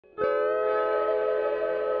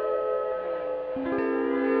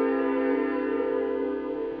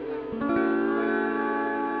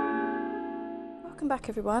back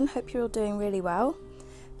everyone, hope you're all doing really well.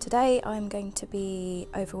 Today I'm going to be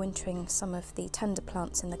overwintering some of the tender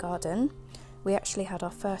plants in the garden. We actually had our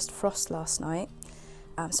first frost last night,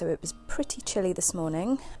 so it was pretty chilly this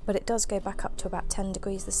morning, but it does go back up to about 10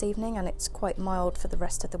 degrees this evening and it's quite mild for the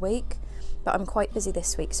rest of the week. But I'm quite busy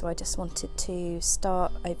this week, so I just wanted to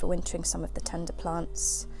start overwintering some of the tender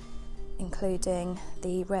plants, including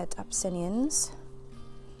the red Abyssinians,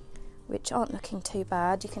 which aren't looking too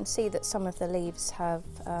bad. You can see that some of the leaves have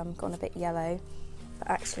gone a bit yellow, but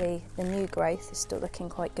actually the new growth is still looking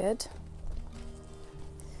quite good.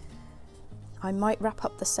 I might wrap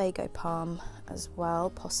up the sago palm as well,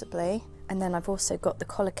 possibly. And then I've also got the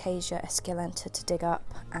Colocasia esculenta to dig up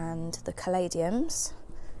and the Caladiums.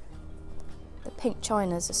 The pink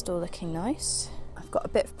chinas are still looking nice. I've got a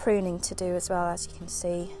bit of pruning to do as well, as you can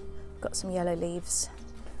see. I've got some yellow leaves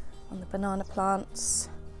on the banana plants.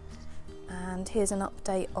 And here's an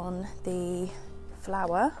update on the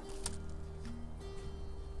flower.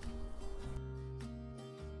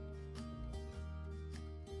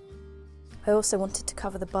 I also wanted to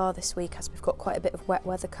cover the bar this week as we've got quite a bit of wet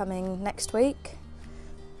weather coming next week.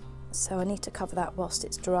 So I need to cover that whilst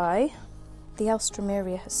it's dry. The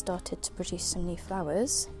Alstroemeria has started to produce some new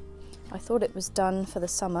flowers. I thought it was done for the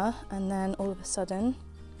summer, and then all of a sudden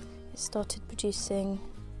it started producing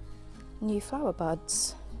new flower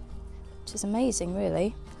buds, which is amazing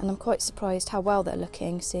really, and I'm quite surprised how well they're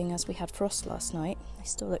looking, seeing as we had frost last night. They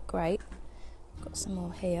still look great. Got some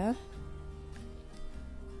more here.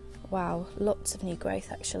 Wow, lots of new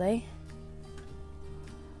growth actually.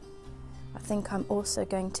 I think I'm also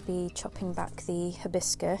going to be chopping back the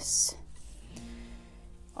hibiscus.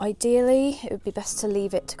 Ideally it would be best to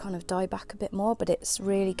leave it to kind of die back a bit more, but it's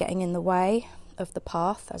really getting in the way of the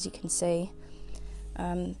path, as you can see.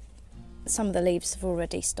 Some of the leaves have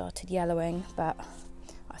already started yellowing, but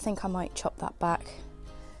I think I might chop that back.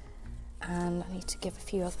 And I need to give a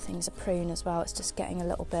few other things a prune as well. It's just getting a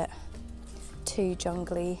little bit too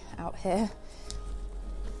jungly out here.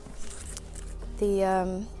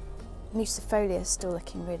 The Musifolia is still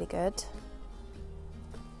looking really good.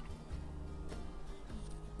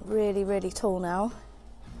 Really tall now.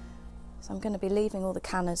 So I'm going to be leaving all the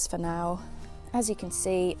cannas for now. As you can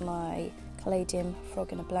see, my Caladium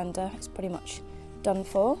frog in a blender is pretty much done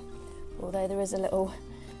for, although there is a little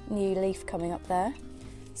new leaf coming up there.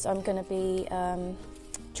 So I'm going to be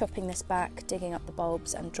chopping this back, digging up the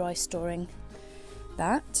bulbs and dry storing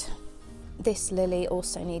that. This lily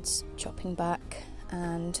also needs chopping back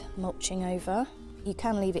and mulching over. You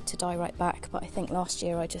can leave it to die right back, but I think last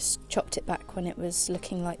year I just chopped it back when it was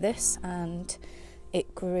looking like this, and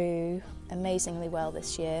it grew amazingly well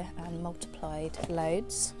this year and multiplied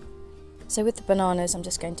loads. So with the bananas, I'm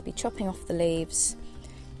just going to be chopping off the leaves,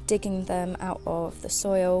 digging them out of the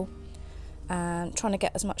soil and trying to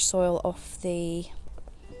get as much soil off the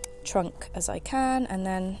trunk as I can, and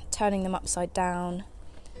then turning them upside down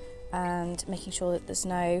and making sure that there's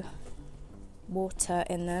no water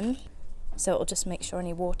in them. So it'll just make sure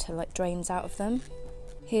any water drains out of them.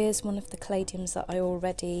 Here's one of the Caladiums that I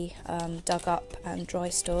already dug up and dry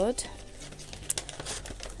stored.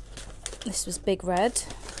 This was big red.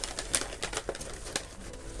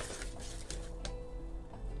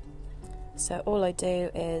 So all I do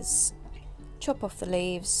is chop off the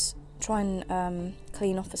leaves, try and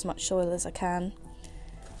clean off as much soil as I can.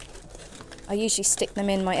 I usually stick them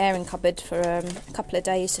in my airing cupboard for a couple of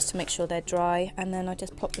days just to make sure they're dry, and then I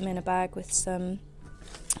just pop them in a bag with some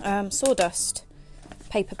sawdust,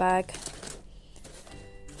 paper bag.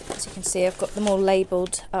 As you can see, I've got them all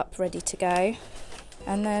labelled up, ready to go,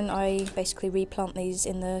 and then I basically replant these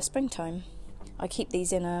in the springtime. I keep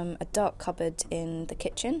these in a dark cupboard in the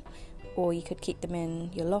kitchen, or you could keep them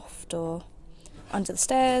in your loft or under the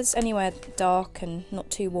stairs, anywhere dark and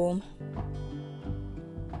not too warm.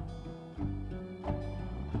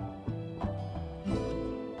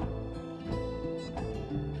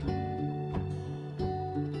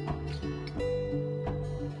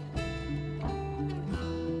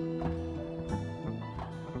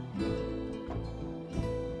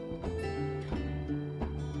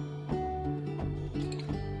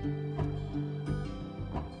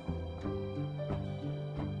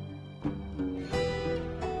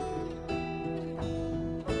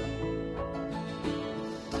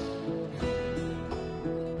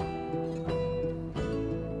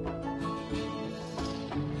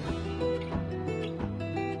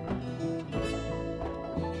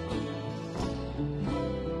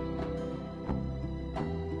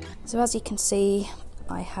 So as you can see,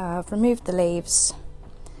 I have removed the leaves,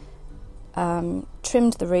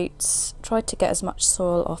 trimmed the roots, tried to get as much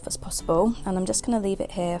soil off as possible, and I'm just going to leave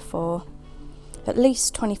it here for at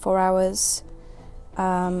least 24 hours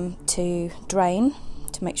to drain,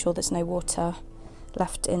 to make sure there's no water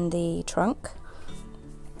left in the trunk,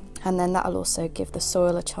 and then that'll also give the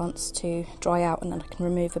soil a chance to dry out, and then I can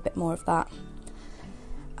remove a bit more of that.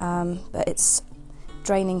 But it's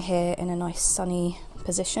draining here in a nice sunny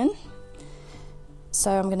position,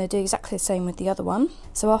 so I'm going to do exactly the same with the other one.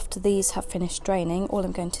 So after these have finished draining, all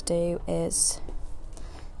I'm going to do is,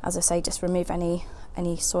 as I say, just remove any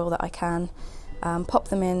soil that I can, pop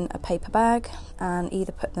them in a paper bag and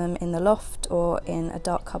either put them in the loft or in a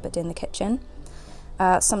dark cupboard in the kitchen.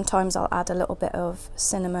 Sometimes I'll add a little bit of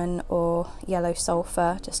cinnamon or yellow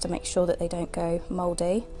sulphur just to make sure that they don't go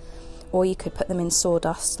mouldy, or you could put them in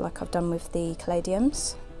sawdust like I've done with the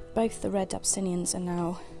Caladiums. Both the red Abyssinians are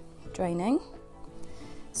now draining.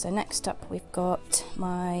 So next up we've got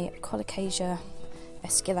my Colocasia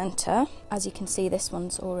esculenta. As you can see, this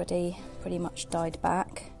one's already pretty much died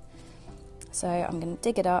back. So I'm going to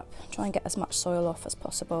dig it up, try and get as much soil off as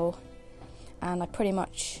possible, and I pretty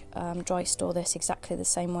much dry store this exactly the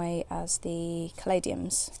same way as the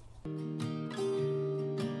Caladiums.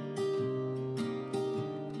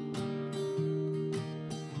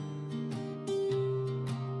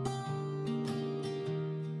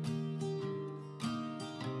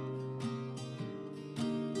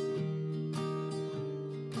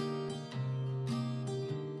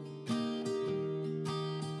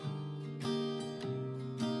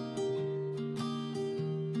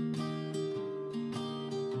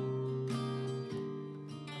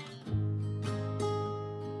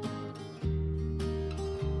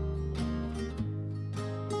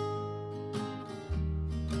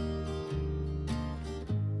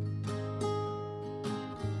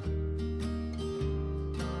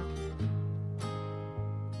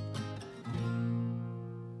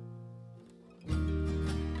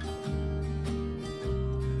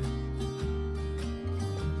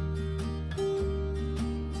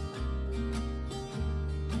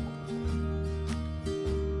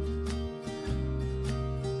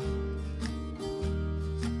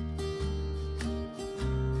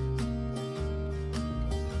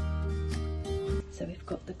 So we've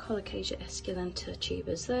got the Colocasia esculenta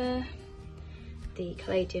tubers there, the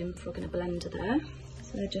Caladium frog in a blender there.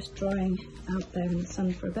 So they're just drying out there in the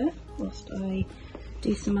sun for a bit whilst I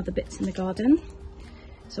do some other bits in the garden.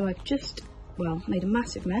 So I've just, well, made a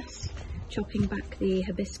massive mess chopping back the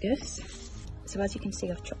hibiscus. So as you can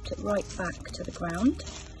see, I've chopped it right back to the ground.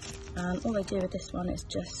 And all I do with this one is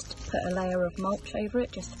just put a layer of mulch over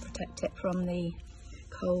it just to protect it from the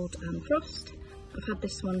cold and frost. I've had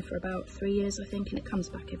this one for about 3 years, I think, and it comes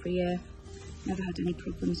back every year. Never had any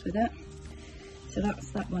problems with it. So that's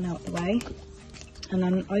that one out the way. And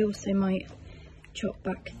then I also might chop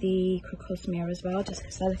back the Colocasia as well, just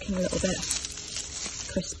because they're looking a little bit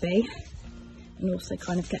crispy and also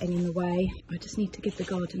kind of getting in the way. I just need to give the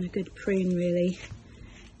garden a good prune, really,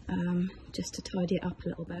 just to tidy it up a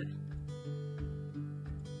little bit.